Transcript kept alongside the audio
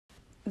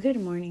Good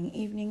morning,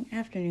 evening,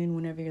 afternoon,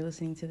 whenever you're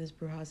listening to this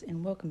Brewhouse,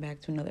 and welcome back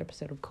to another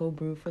episode of Cold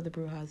Brew for the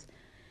Brewhouse.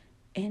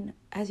 And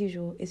as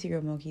usual, it's your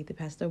girl Moki, the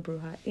Pastel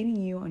Brewha, aiding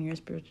you on your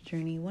spiritual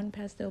journey, one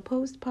pastel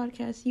post,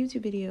 podcast,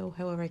 YouTube video,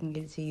 however I can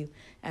get it to you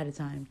at a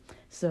time.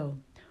 So,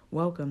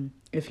 welcome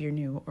if you're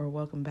new, or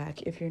welcome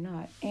back if you're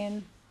not.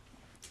 And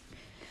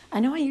I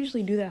know I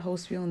usually do that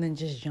host spiel and then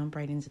just jump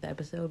right into the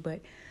episode,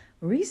 but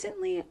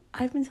recently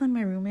I've been telling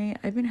my roommate,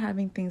 I've been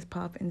having things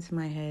pop into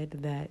my head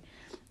that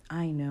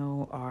I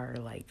know are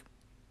like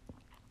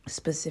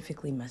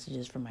specifically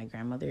messages from my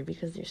grandmother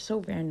because they're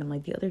so random.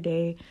 Like the other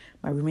day,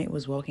 my roommate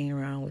was walking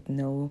around with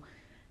no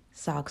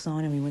socks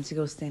on and we went to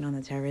go stand on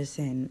the terrace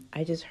and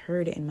I just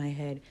heard it in my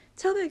head,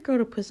 tell that girl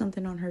to put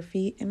something on her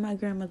feet. And my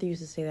grandmother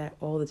used to say that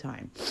all the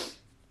time.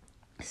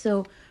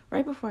 So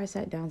right before I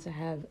sat down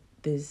to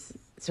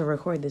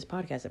record this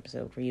podcast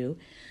episode for you,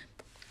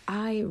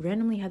 I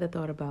randomly had the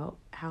thought about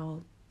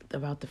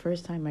the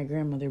first time my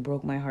grandmother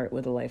broke my heart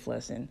with a life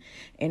lesson.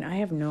 And I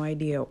have no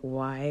idea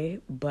why,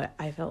 but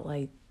I felt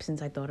like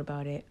since I thought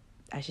about it,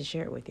 I should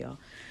share it with y'all.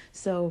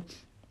 So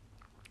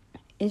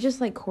it's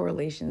just like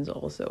correlations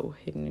also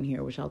hidden in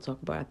here, which I'll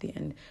talk about at the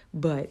end.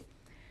 But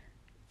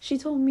she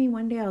told me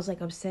one day I was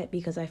like upset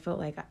because I felt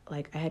like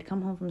I had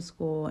come home from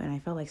school and I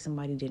felt like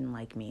somebody didn't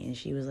like me. And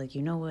she was like,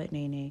 you know what,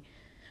 Nene?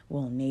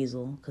 Well,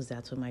 Nasal, because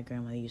that's what my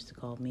grandmother used to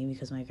call me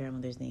because my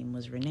grandmother's name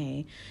was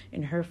Renee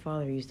and her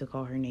father used to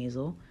call her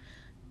Nasal.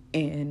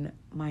 And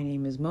my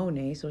name is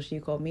Monet, so she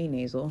called me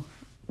Nasal.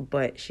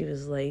 But she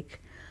was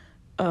like,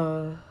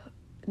 not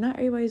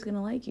everybody's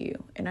gonna like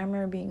you. And I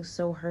remember being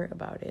so hurt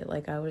about it.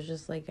 Like, I was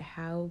just like,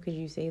 how could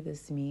you say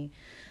this to me?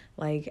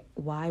 Like,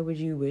 why would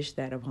you wish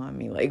that upon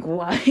me? Like,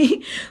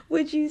 why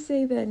would you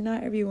say that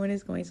not everyone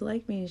is going to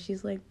like me? And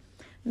she's like,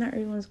 not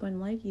everyone's going to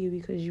like you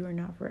because you are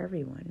not for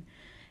everyone.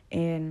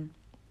 And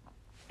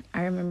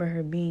I remember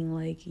her being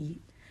like,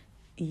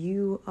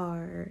 you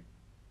are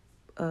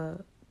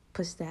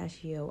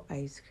pistachio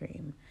ice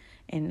cream.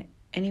 And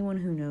anyone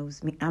who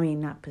knows me,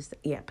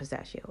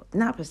 pistachio,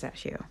 not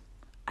pistachio.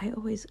 I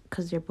always,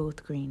 because they're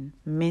both green,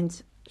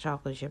 mint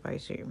chocolate chip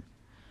ice cream.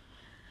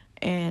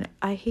 And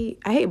I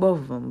hate both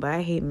of them, but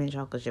I hate mint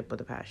chocolate chip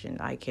with a passion.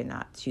 I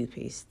cannot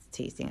toothpaste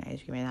tasting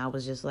ice cream. And I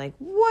was just like,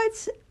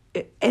 what?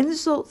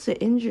 Insult to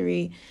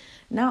injury.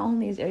 Not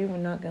only is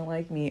everyone not going to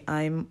like me,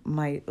 I'm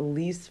my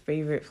least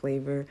favorite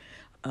flavor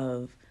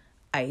of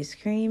ice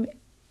cream.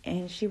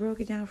 And she broke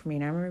it down for me.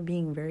 And I remember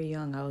being very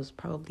young. I was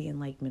probably in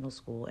like middle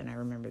school. And I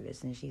remember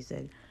this. And she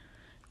said,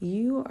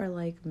 you are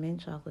like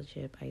mint chocolate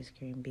chip ice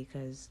cream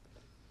because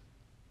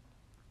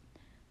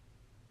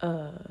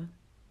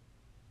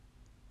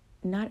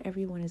not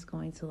everyone is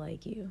going to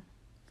like you.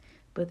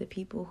 But the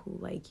people who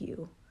like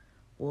you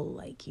will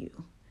like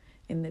you.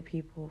 And the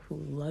people who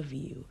love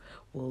you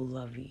will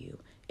love you.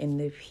 And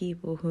the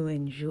people who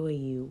enjoy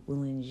you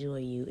will enjoy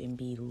you and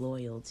be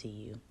loyal to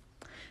you.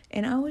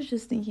 And I was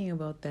just thinking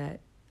about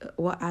that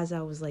as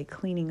I was like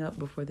cleaning up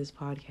before this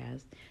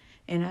podcast.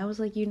 And I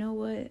was like, you know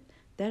what?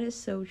 That is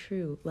so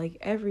true. Like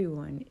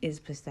everyone is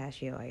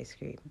pistachio ice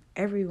cream.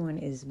 Everyone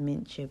is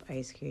mint chip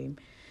ice cream.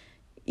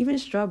 Even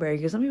strawberry,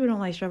 because some people don't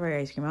like strawberry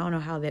ice cream. I don't know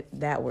how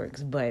that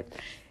works. But,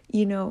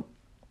 you know,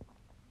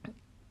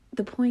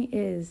 the point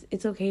is,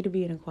 it's okay to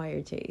be an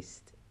acquired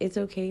taste. It's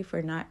okay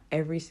for not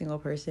every single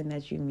person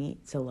that you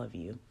meet to love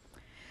you,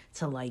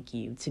 to like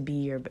you,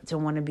 to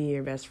want to be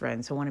your best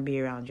friend, to want to be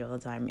around you all the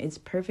time. It's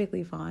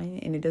perfectly fine,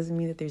 and it doesn't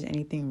mean that there's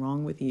anything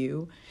wrong with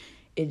you.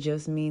 It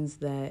just means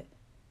that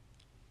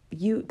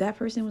that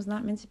person was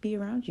not meant to be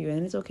around you,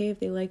 and it's okay if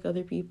they like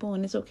other people,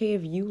 and it's okay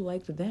if you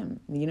liked them,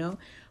 you know?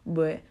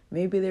 But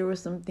maybe there were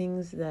some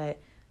things that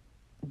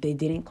they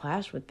didn't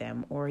clash with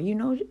them, or, you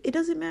know, it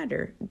doesn't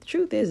matter. The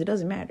truth is, it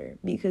doesn't matter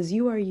because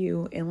you are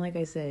you. And like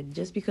I said,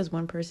 just because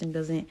one person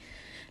doesn't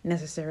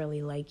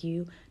necessarily like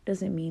you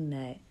doesn't mean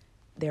that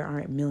there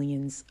aren't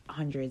millions,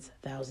 hundreds,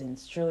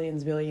 thousands,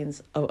 trillions,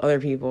 billions of other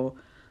people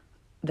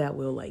that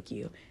will like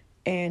you.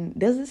 And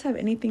does this have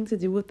anything to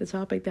do with the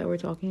topic that we're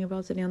talking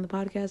about today on the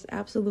podcast?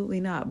 Absolutely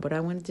not. But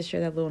I wanted to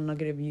share that little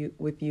nugget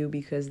with you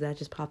because that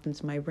just popped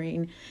into my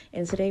brain.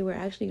 And today we're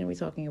actually going to be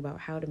talking about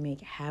how to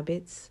make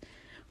habits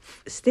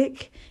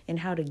stick and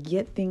how to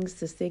get things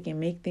to stick and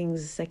make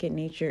things second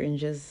nature and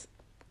just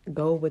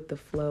go with the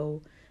flow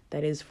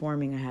that is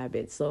forming a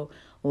habit. So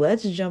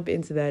let's jump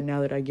into that now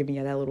that I've given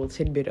you that little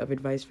tidbit of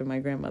advice from my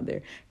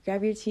grandmother.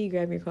 Grab your tea,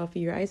 grab your coffee,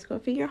 your iced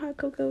coffee, your hot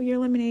cocoa, your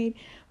lemonade,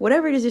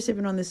 whatever it is you're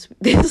sipping on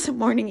this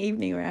morning,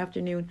 evening, or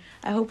afternoon.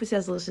 I hope it's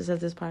as delicious as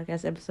this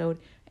podcast episode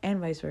and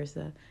vice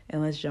versa.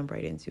 And let's jump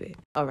right into it.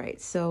 All right,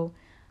 so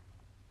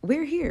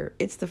we're here.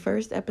 It's the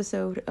first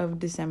episode of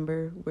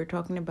December. We're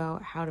talking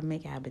about how to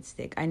make habits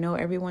stick. I know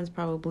everyone's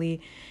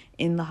probably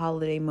in the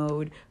holiday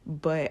mode,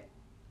 but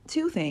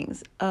two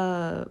things.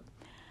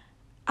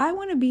 I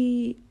want to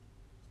be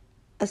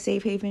a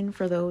safe haven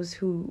for those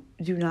who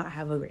do not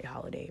have a great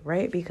holiday,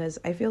 right? Because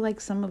I feel like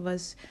some of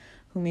us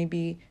who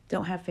maybe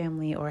don't have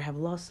family or have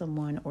lost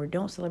someone or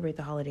don't celebrate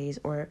the holidays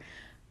or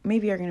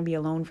maybe are going to be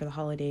alone for the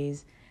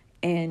holidays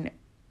and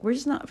you're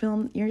just not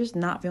feeling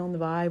the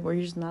vibe, or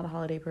you're just not a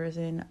holiday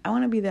person, I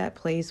want to be that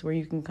place where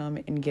you can come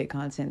and get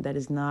content that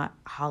is not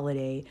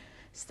holiday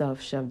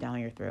stuff shoved down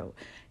your throat.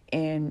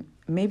 And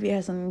maybe it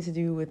has something to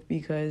do with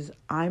because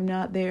I'm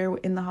not there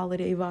in the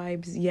holiday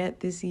vibes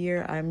yet this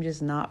year. I'm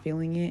just not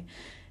feeling it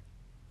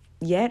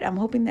yet. I'm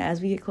hoping that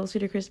as we get closer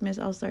to Christmas,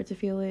 I'll start to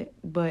feel it.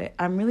 But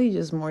I'm really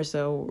just more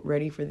so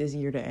ready for this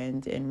year to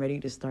end and ready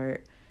to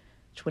start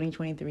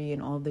 2023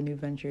 and all the new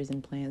ventures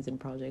and plans and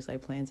projects I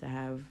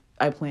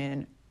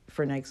plan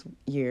for next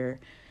year.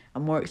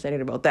 I'm more excited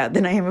about that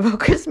than I am about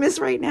Christmas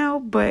right now,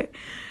 but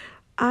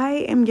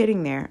I am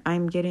getting there.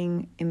 I'm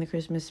getting in the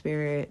Christmas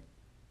spirit.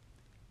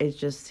 It's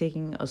just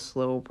taking a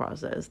slow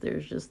process.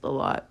 There's just a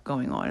lot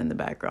going on in the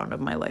background of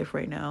my life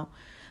right now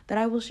that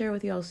I will share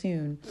with y'all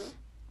soon.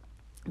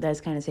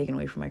 That's kind of taken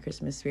away from my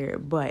Christmas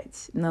spirit.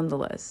 But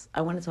nonetheless,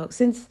 I want to talk,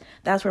 since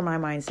that's where my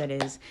mindset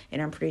is,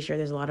 and I'm pretty sure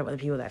there's a lot of other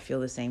people that feel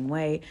the same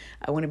way,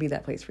 I want to be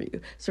that place for you.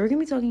 So we're going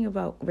to be talking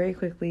about, very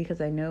quickly, because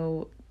I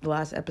know the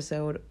last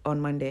episode on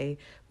Monday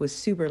was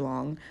super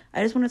long,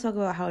 I just want to talk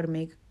about how to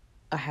make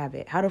a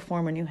habit, how to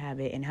form a new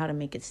habit, and how to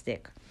make it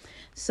stick.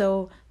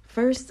 So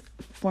first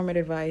form of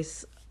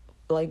advice,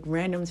 like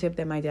random tip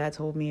that my dad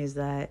told me, is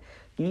that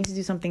you need to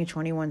do something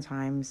 21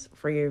 times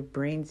for your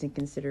brain to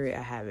consider it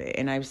a habit.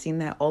 And I've seen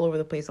that all over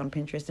the place on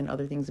Pinterest and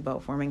other things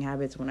about forming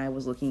habits when I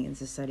was looking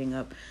into setting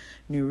up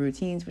new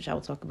routines, which I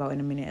will talk about in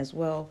a minute as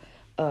well.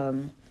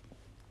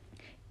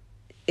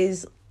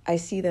 I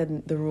see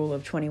that the rule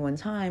of 21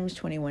 times,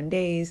 21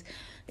 days,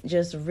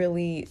 just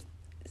really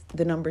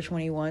the number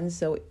 21.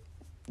 So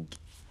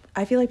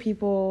I feel like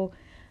people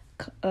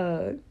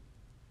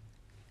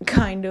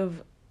kind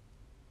of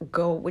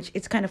go, which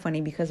it's kind of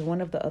funny because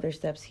one of the other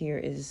steps here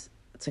is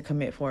to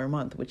commit for a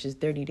month, which is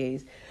 30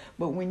 days.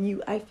 But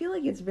I feel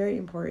like it's very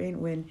important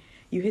when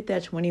you hit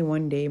that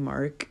 21 day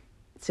mark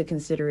to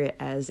consider it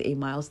as a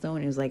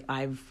milestone. It's like,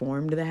 I've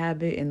formed the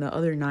habit, and the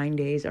other 9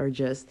 days are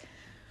just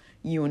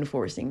you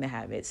enforcing the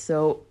habit.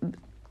 So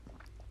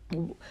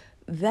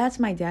that's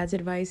my dad's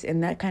advice,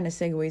 and that kind of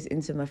segues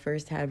into my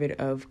first habit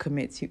of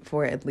commit to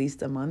for at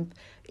least a month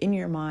in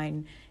your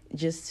mind,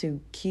 just to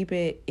keep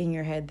it in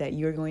your head that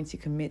you're going to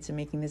commit to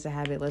making this a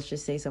habit. Let's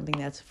just say something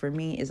that's for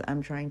me is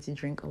I'm trying to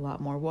drink a lot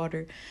more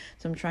water.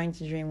 So I'm trying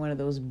to drink one of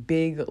those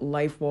big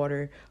Life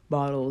water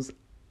bottles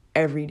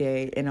every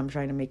day, and I'm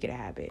trying to make it a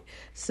habit.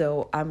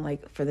 So I'm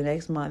like, for the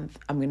next month,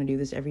 I'm going to do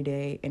this every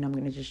day, and I'm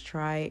going to just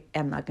try.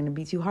 I'm not going to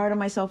be too hard on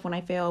myself when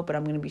I fail, but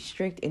I'm going to be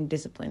strict and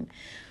disciplined.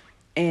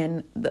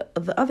 And the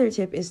other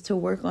tip is to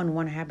work on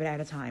one habit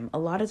at a time. A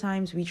lot of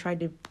times we try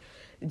to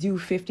do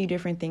 50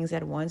 different things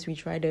at once. We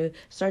try to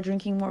start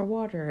drinking more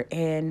water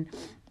and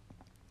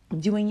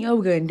doing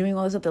yoga and doing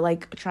all this stuff. They're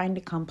like trying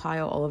to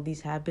compile all of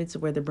these habits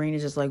where the brain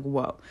is just like,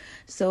 whoa.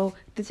 So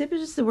the tip is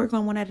just to work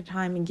on one at a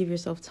time and give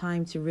yourself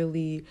time to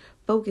really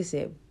focus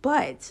it.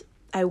 But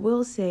I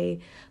will say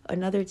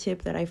another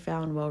tip that I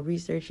found while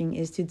researching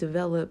is to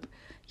develop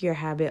your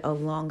habit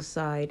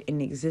alongside an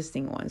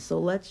existing one. So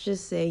let's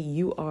just say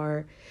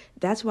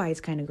that's why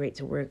it's kind of great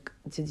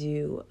to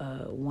do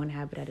one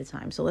habit at a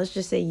time. So let's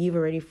just say you've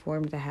already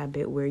formed the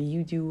habit where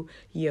you do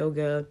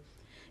yoga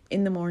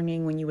in the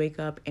morning when you wake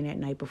up and at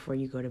night before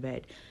you go to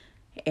bed.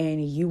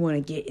 And you want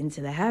to get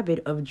into the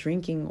habit of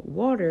drinking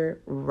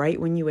water right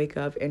when you wake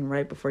up and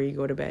right before you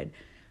go to bed.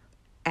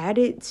 Add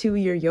it to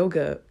your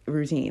yoga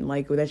routine,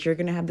 like that you're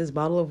going to have this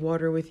bottle of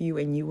water with you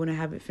and you want to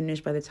have it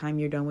finished by the time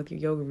you're done with your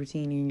yoga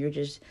routine, and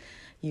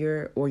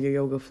your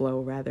yoga flow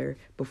rather,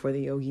 before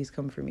the yogis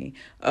come for me,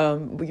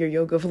 your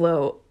yoga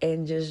flow,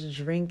 and just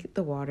drink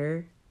the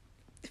water,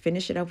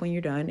 finish it up when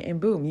you're done, and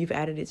boom, you've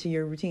added it to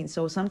your routine.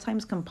 So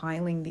sometimes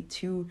compiling the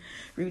two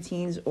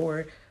routines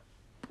or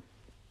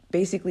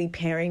basically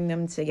pairing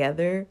them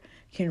together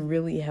can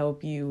really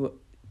help you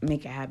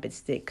make a habit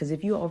stick. Because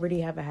if you already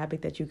have a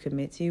habit that you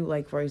commit to,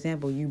 like for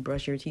example, you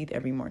brush your teeth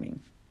every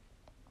morning,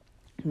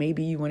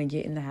 maybe you want to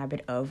get in the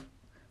habit of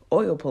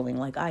oil pulling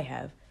like I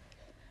have.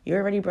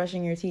 You're already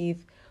brushing your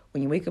teeth.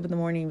 When you wake up in the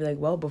morning, be like,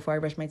 well, before I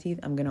brush my teeth,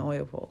 I'm gonna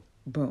oil pull.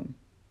 Boom,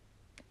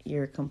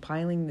 you're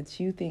compiling the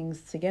two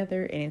things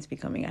together and it's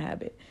becoming a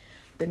habit.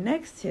 The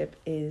next tip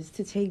is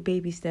to take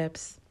baby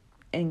steps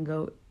and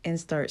go and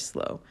start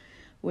slow,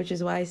 which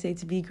is why I say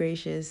to be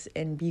gracious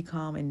and be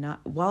calm, and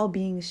not, while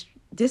being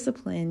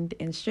disciplined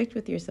and strict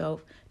with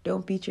yourself.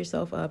 Don't beat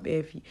yourself up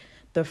if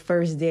the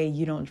first day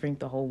you don't drink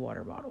the whole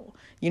water bottle.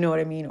 You know what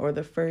I mean? Or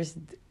the first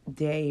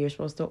day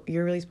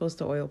you're really supposed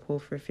to oil pull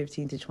for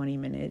 15 to 20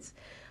 minutes.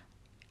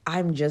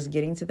 I'm just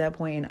getting to that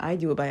point, and I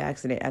do it by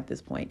accident at this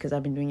point because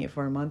I've been doing it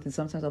for a month, and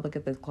sometimes I'll look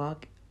at the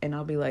clock and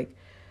I'll be like,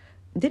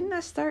 didn't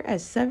I start at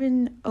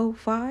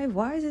 7:05?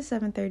 Why is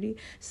it 7:30?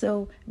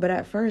 So, but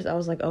at first I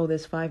was like, oh,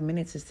 this 5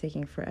 minutes is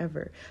taking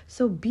forever.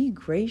 So be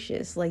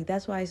gracious. Like,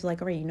 that's why I was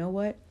like, all right, you know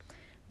what?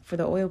 For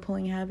the oil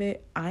pulling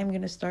habit, I'm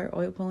going to start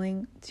oil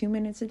pulling 2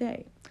 minutes a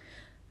day.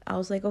 I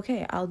was like,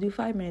 okay, I'll do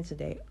 5 minutes a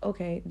day.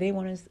 Okay,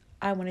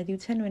 I want to do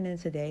 10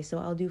 minutes a day. So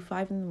I'll do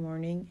 5 in the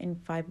morning and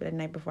 5 at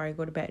night before I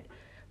go to bed.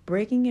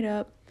 Breaking it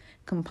up,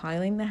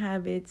 compiling the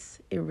habits,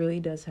 it really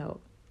does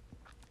help.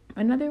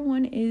 Another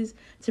one is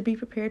to be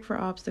prepared for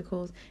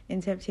obstacles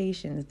and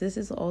temptations. This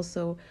is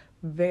also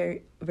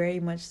very, very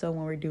much so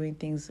when we're doing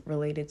things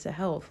related to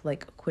health,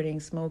 like quitting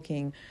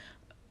smoking,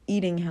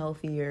 eating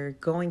healthier,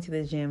 going to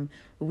the gym.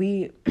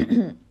 We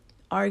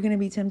are going to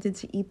be tempted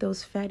to eat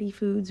those fatty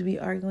foods. We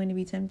are going to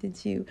be tempted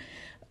to,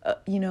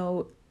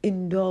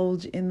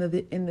 indulge in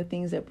the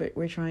things that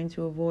we're trying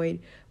to avoid.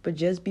 But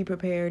just be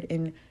prepared,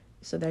 and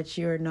so that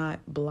you're not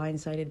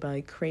blindsided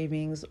by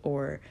cravings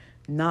or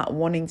not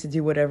wanting to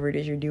do whatever it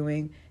is you're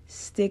doing.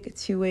 Stick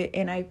to it.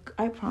 And I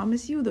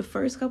promise you, the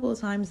first couple of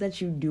times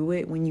that you do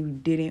it when you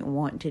didn't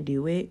want to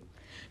do it,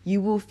 you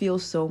will feel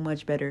so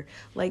much better.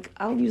 Like,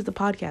 I'll use the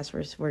podcast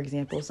for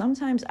example.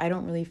 Sometimes I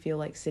don't really feel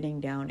like sitting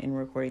down and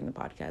recording the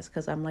podcast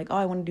because I'm like, oh,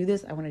 I want to do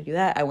this, I want to do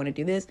that, I want to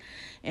do this.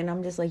 And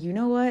I'm just like, you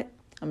know what?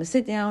 I'm going to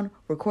sit down,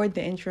 record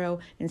the intro,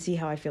 and see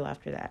how I feel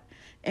after that.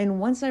 And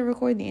once I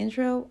record the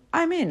intro,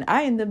 I'm in.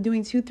 I end up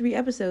doing 2-3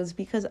 episodes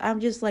because I'm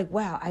just like,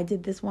 wow, I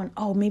did this one.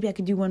 Oh, maybe I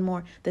could do one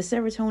more. The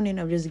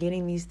serotonin of just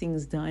getting these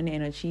things done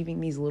and achieving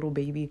these little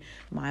baby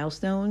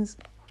milestones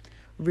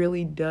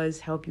really does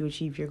help you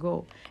achieve your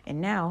goal.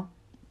 And now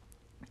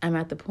I'm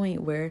at the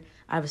point where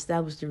I've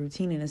established a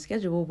routine and a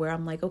schedule where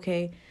I'm like,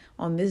 okay,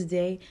 on this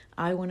day,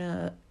 I want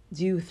to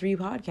do 3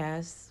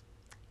 podcasts.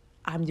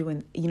 I'm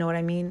doing, you know what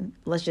I mean?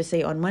 Let's just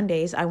say on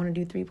Mondays, I want to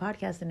do 3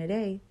 podcasts in a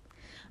day.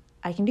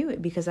 I can do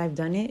it because I've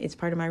done it. It's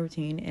part of my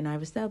routine and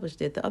I've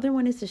established it. The other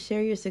one is to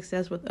share your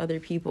success with other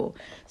people.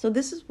 So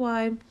this is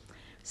why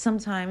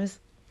sometimes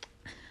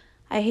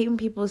I hate when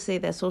people say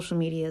that social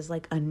media is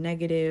like a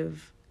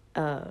negative,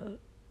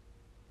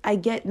 I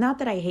get, not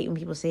that I hate when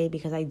people say it,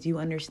 because I do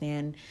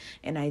understand,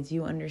 and I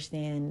do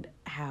understand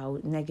how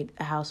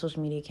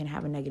social media can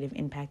have a negative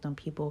impact on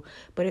people,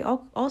 but it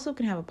also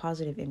can have a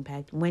positive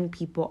impact when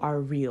people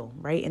are real,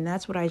 right? And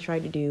that's what I try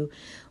to do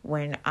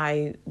when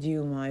I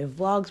do my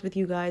vlogs with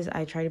you guys.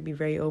 I try to be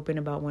very open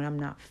about when I'm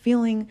not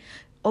feeling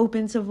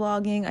open to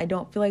vlogging, I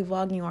don't feel like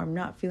vlogging, or I'm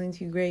not feeling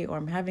too great, or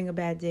I'm having a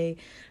bad day,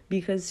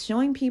 because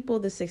showing people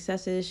the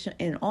successes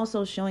and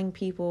also showing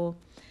people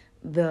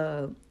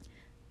the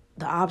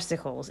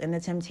obstacles and the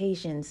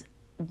temptations,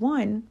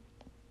 one,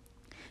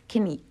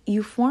 can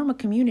you form a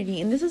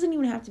community. And this doesn't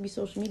even have to be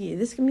social media.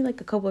 This can be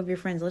like a couple of your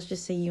friends. Let's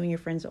just say you and your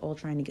friends are all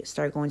trying to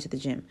start going to the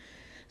gym.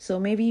 So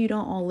maybe you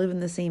don't all live in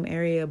the same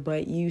area,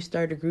 but you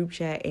start a group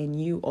chat and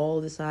you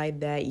all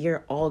decide that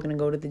you're all going to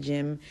go to the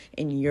gym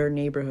in your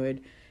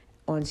neighborhood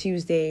on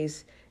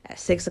Tuesdays at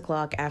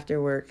 6:00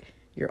 after work.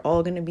 You're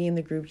all going to be in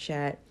the group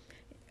chat.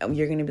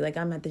 You're going to be like,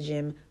 I'm at the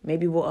gym.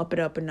 Maybe we'll up it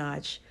up a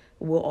notch.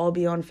 We'll all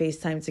be on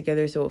FaceTime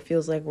together so it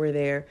feels like we're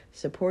there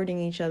supporting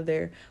each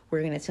other. We're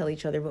going to tell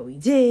each other what we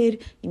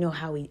did,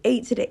 how we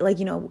ate today. Like,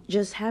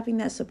 just having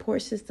that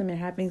support system and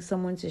having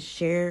someone to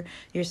share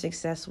your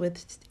success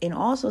with. And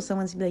also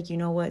someone to be like, you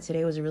know what,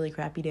 today was a really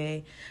crappy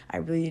day. I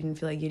really didn't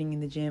feel like getting in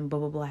the gym, blah,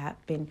 blah, blah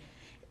happened.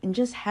 And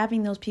just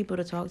having those people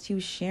to talk to,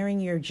 sharing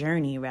your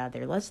journey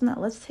rather. Let's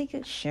take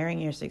it sharing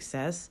your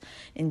success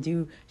and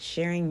do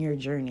sharing your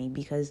journey,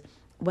 because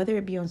whether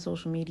it be on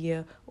social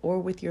media or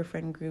with your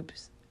friend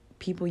groups,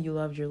 people you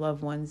love, your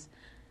loved ones,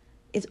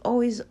 it's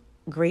always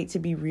great to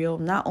be real,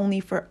 not only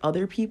for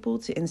other people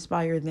to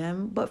inspire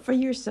them, but for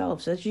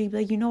yourself, so that you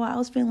be like, I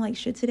was feeling like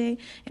shit today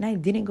and I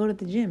didn't go to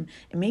the gym.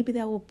 And maybe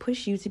that will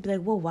push you to be like,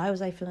 well, why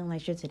was I feeling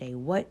like shit today?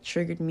 What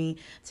triggered me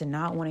to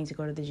not wanting to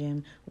go to the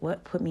gym?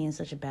 What put me in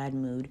such a bad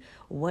mood?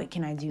 What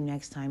can I do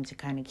next time to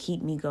kind of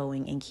keep me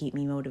going and keep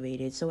me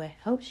motivated? So it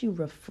helps you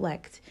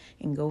reflect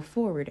and go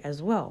forward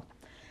as well.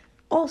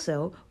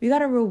 Also, you got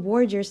to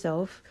reward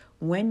yourself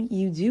when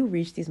you do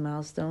reach these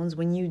milestones,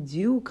 when you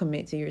do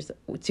commit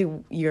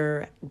to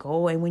your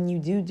goal, and when you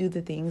do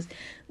the things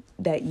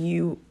that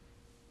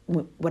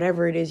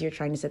whatever it is you're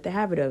trying to set the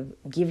habit of.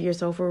 Give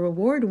yourself a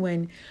reward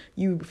when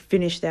you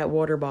finish that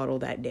water bottle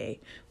that day,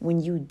 when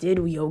you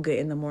did yoga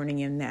in the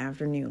morning and in the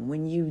afternoon,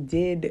 when you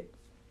did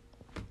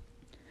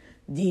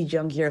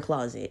de-junk your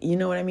closet. You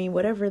know what I mean?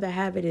 Whatever the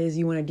habit is,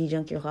 you want to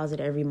de-junk your closet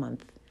every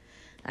month.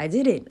 I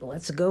did it.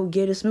 Let's go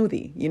get a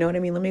smoothie. You know what I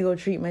mean? Let me go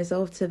treat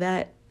myself to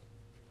that.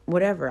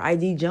 Whatever. I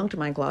de-junked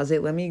my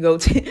closet. Let me go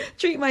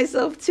treat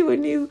myself to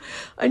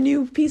a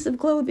new piece of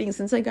clothing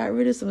since I got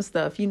rid of some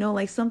stuff.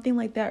 Like something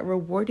like that.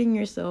 Rewarding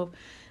yourself,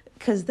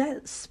 because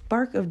that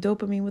spark of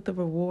dopamine with the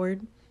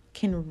reward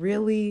can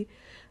really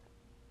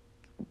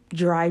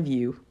drive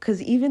you.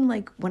 Because even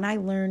like when I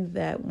learned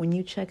that when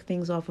you check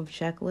things off of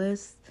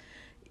checklists,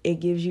 it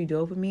gives you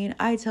dopamine.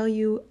 I tell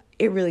you,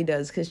 it really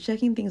does, because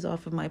checking things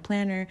off of my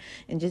planner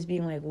and just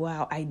being like,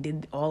 wow, I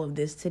did all of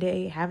this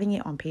today, having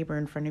it on paper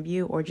in front of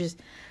you or just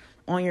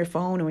on your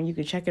phone, and when you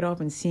could check it off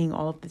and seeing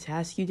all of the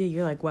tasks you did,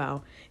 you're like,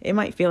 wow, it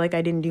might feel like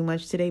I didn't do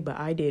much today, but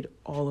I did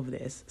all of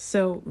this.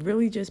 So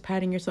really just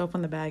patting yourself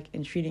on the back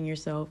and treating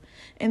yourself.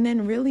 And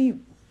then really,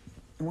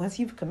 once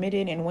you've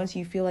committed and once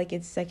you feel like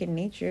it's second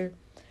nature,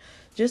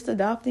 just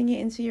adopting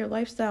it into your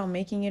lifestyle,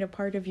 making it a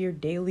part of your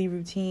daily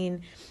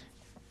routine,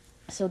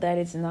 so that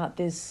it's not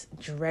this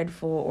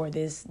dreadful or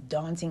this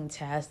daunting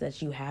task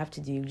that you have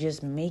to do.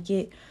 Just make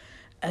it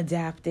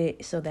adapt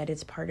it so that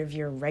it's part of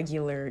your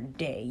regular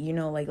day.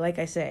 Like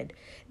I said,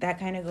 that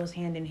kind of goes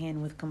hand in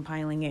hand with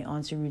compiling it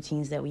onto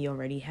routines that we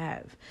already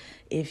have.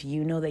 If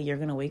you know that you're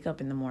going to wake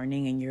up in the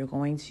morning and you're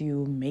going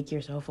to make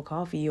yourself a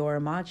coffee or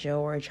a matcha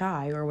or a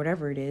chai or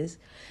whatever it is,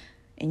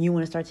 and you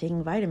want to start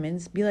taking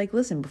vitamins, be like,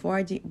 listen, before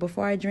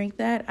I drink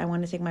that, I'm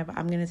going to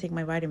take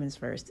my vitamins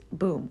first.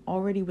 Boom.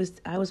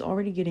 I was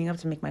already getting up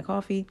to make my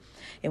coffee.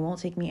 It won't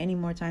take me any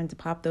more time to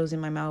pop those in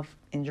my mouth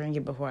and drink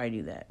it before I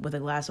do that with a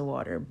glass of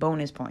water.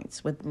 Bonus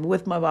points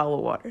with my bottle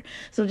of water.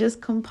 So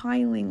just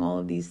compiling all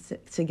of these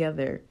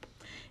together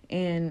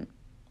and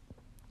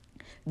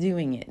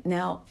doing it.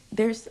 Now,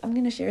 I'm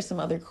going to share some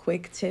other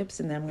quick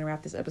tips, and then I'm going to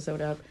wrap this episode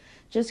up.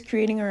 Just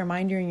creating a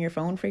reminder in your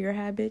phone for your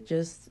habit.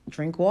 Just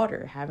drink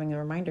water. Having a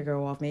reminder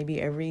go off maybe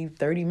every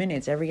 30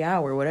 minutes, every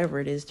hour, whatever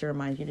it is, to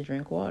remind you to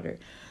drink water.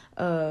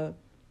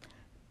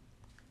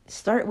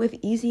 Start with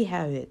easy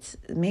habits.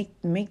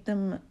 Make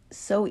them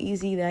so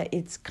easy that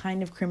it's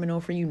kind of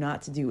criminal for you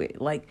not to do it.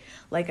 Like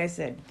I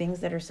said, things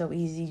that are so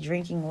easy: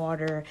 drinking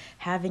water,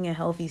 having a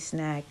healthy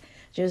snack,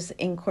 just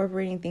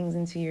incorporating things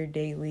into your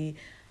daily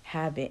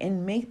habit,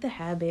 and make the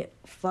habit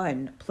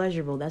fun,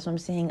 pleasurable. That's what I'm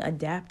saying.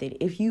 Adapt it.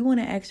 If you want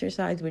to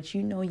exercise, but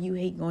you know you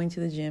hate going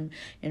to the gym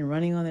and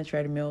running on the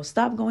treadmill,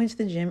 stop going to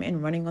the gym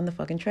and running on the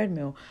fucking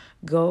treadmill.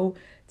 Go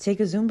take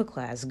a Zumba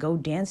class. Go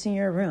dance in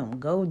your room.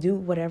 Go do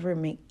whatever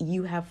make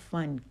you have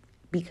fun,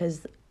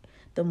 because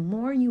the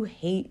more you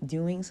hate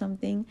doing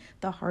something,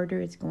 the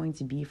harder it's going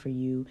to be for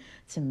you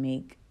to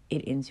make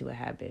it into a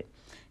habit.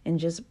 And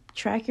just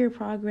track your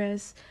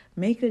progress,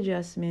 make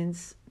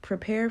adjustments,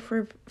 prepare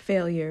for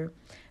failure.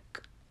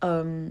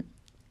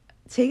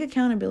 Take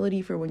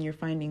accountability for when you're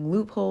finding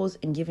loopholes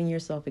and giving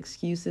yourself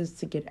excuses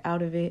to get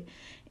out of it,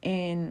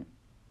 and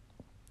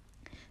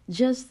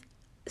just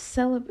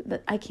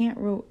celebrate. I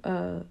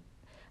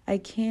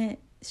can't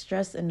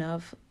stress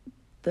enough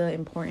the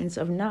importance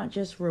of not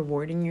just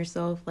rewarding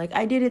yourself. Like,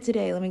 I did it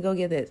today, let me go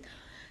get this.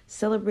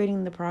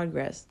 Celebrating the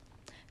progress.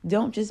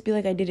 Don't just be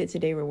like, I did it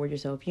today, reward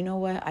yourself. You know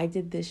what? I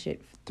did this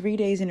shit 3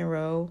 days in a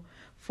row,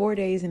 4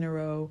 days in a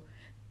row,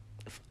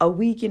 a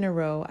week in a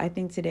row. I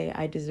think today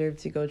I deserve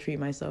to go treat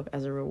myself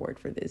as a reward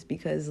for this,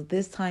 because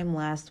this time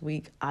last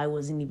week I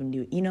wasn't even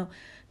doing,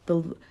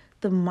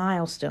 the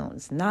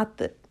milestones, not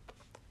the,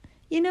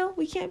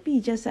 we can't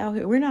be just out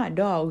here. We're not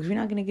dogs. We're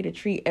not going to get a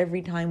treat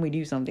every time we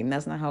do something.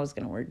 That's not how it's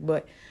going to work.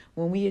 But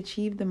when we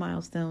achieve the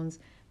milestones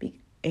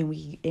and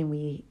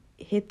we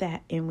hit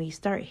that, and we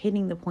start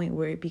hitting the point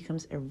where it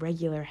becomes a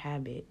regular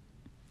habit,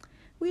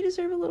 we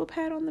deserve a little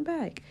pat on the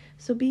back.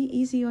 So be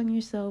easy on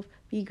yourself,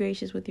 be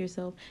gracious with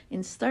yourself,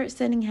 and start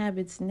setting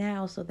habits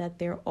now so that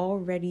they're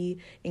already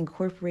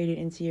incorporated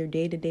into your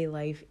day-to-day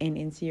life and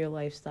into your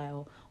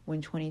lifestyle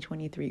when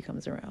 2023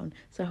 comes around.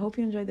 So I hope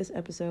you enjoyed this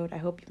episode. I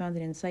hope you found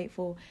it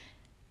insightful.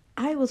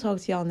 I will talk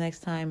to y'all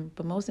next time,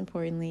 but most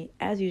importantly,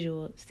 as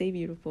usual, stay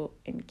beautiful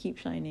and keep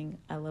shining.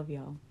 I love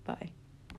y'all. Bye.